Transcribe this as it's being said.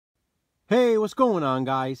what's going on,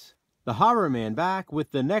 guys? The Horror Man back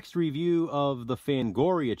with the next review of the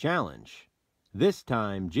Fangoria challenge. This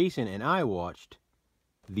time, Jason and I watched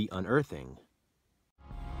The Unearthing.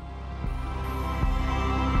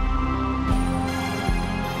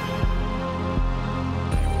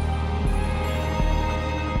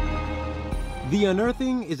 The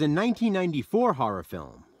Unearthing is a 1994 horror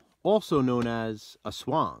film, also known as A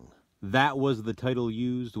Swang. That was the title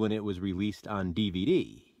used when it was released on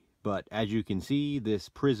DVD. But as you can see, this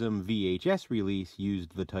Prism VHS release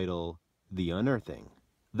used the title The Unearthing.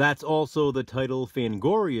 That's also the title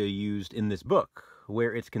Fangoria used in this book,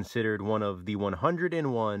 where it's considered one of the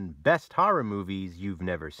 101 best horror movies you've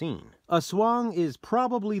never seen. A Swang is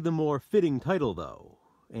probably the more fitting title though,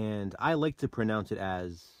 and I like to pronounce it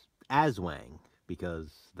as Aswang,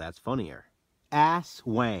 because that's funnier.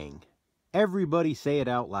 Ass-wang. Everybody say it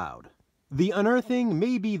out loud. The Unearthing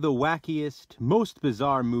may be the wackiest, most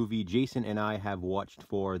bizarre movie Jason and I have watched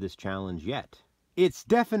for this challenge yet. It's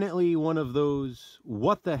definitely one of those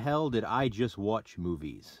what the hell did I just watch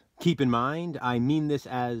movies. Keep in mind, I mean this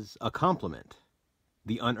as a compliment.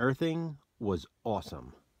 The Unearthing was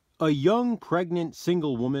awesome. A young, pregnant,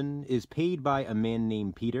 single woman is paid by a man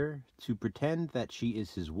named Peter to pretend that she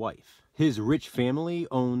is his wife. His rich family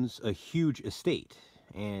owns a huge estate,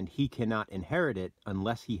 and he cannot inherit it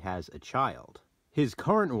unless he has a child. His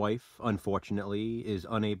current wife, unfortunately, is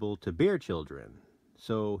unable to bear children,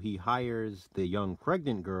 so he hires the young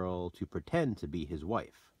pregnant girl to pretend to be his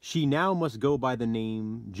wife. She now must go by the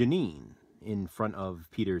name Janine in front of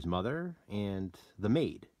Peter's mother and the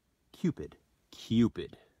maid, Cupid.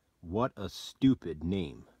 Cupid. What a stupid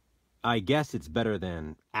name. I guess it's better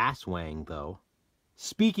than Asswang, though.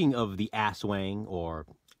 Speaking of the Asswang, or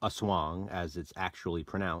Aswang as it's actually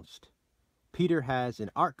pronounced, Peter has an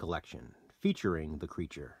art collection featuring the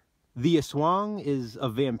creature. The Aswang is a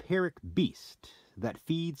vampiric beast that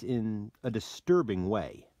feeds in a disturbing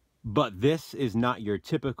way. But this is not your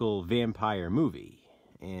typical vampire movie,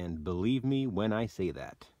 and believe me when I say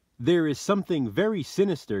that. There is something very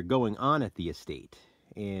sinister going on at the estate,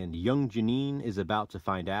 and young Janine is about to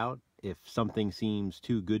find out if something seems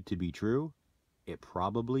too good to be true. It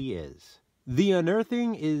probably is. The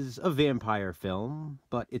Unearthing is a vampire film,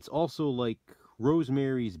 but it's also like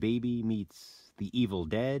Rosemary's Baby meets The Evil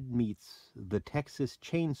Dead meets the Texas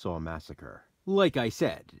Chainsaw Massacre. Like I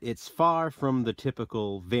said, it's far from the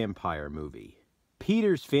typical vampire movie.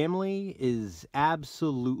 Peter's family is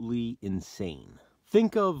absolutely insane.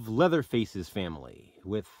 Think of Leatherface's family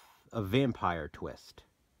with a vampire twist.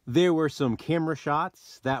 There were some camera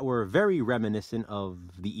shots that were very reminiscent of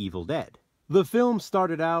The Evil Dead. The film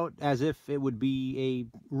started out as if it would be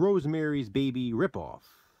a Rosemary's Baby ripoff,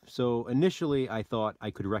 so initially I thought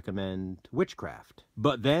I could recommend Witchcraft.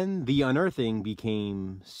 But then The Unearthing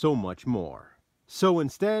became so much more. So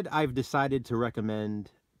instead I've decided to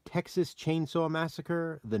recommend Texas Chainsaw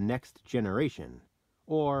Massacre: The Next Generation,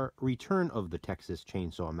 or Return of the Texas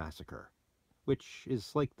Chainsaw Massacre, which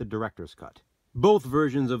is like the director's cut. Both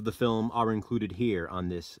versions of the film are included here on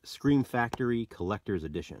this Scream Factory Collector's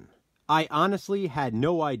Edition. I honestly had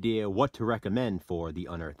no idea what to recommend for The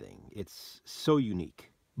Unearthing. It's so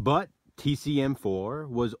unique. But TCM4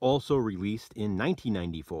 was also released in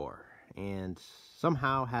 1994, and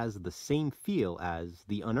somehow has the same feel as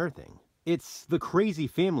The Unearthing. It's the crazy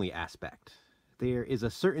family aspect. There is a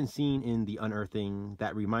certain scene in The Unearthing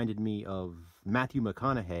that reminded me of Matthew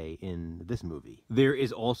McConaughey in this movie. There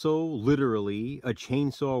is also literally a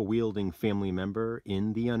chainsaw-wielding family member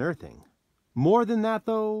in The Unearthing. More than that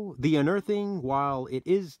though, The Unearthing, while it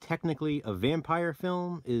is technically a vampire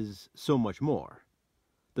film, is so much more.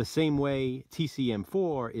 The same way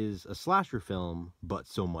TCM4 is a slasher film, but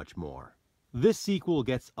so much more. This sequel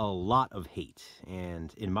gets a lot of hate,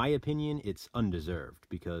 and in my opinion, it's undeserved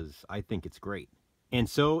because I think it's great. And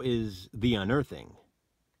so is The Unearthing.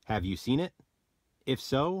 Have you seen it? If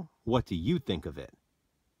so, what do you think of it?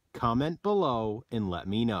 Comment below and let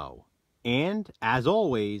me know. And, as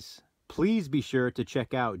always, please be sure to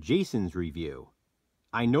check out Jason's review.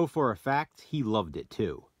 I know for a fact he loved it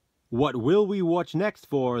too. What will we watch next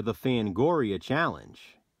for the Fangoria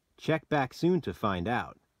challenge? Check back soon to find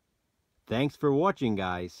out. Thanks for watching,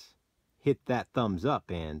 guys. Hit that thumbs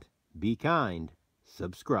up and, be kind,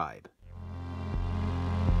 subscribe.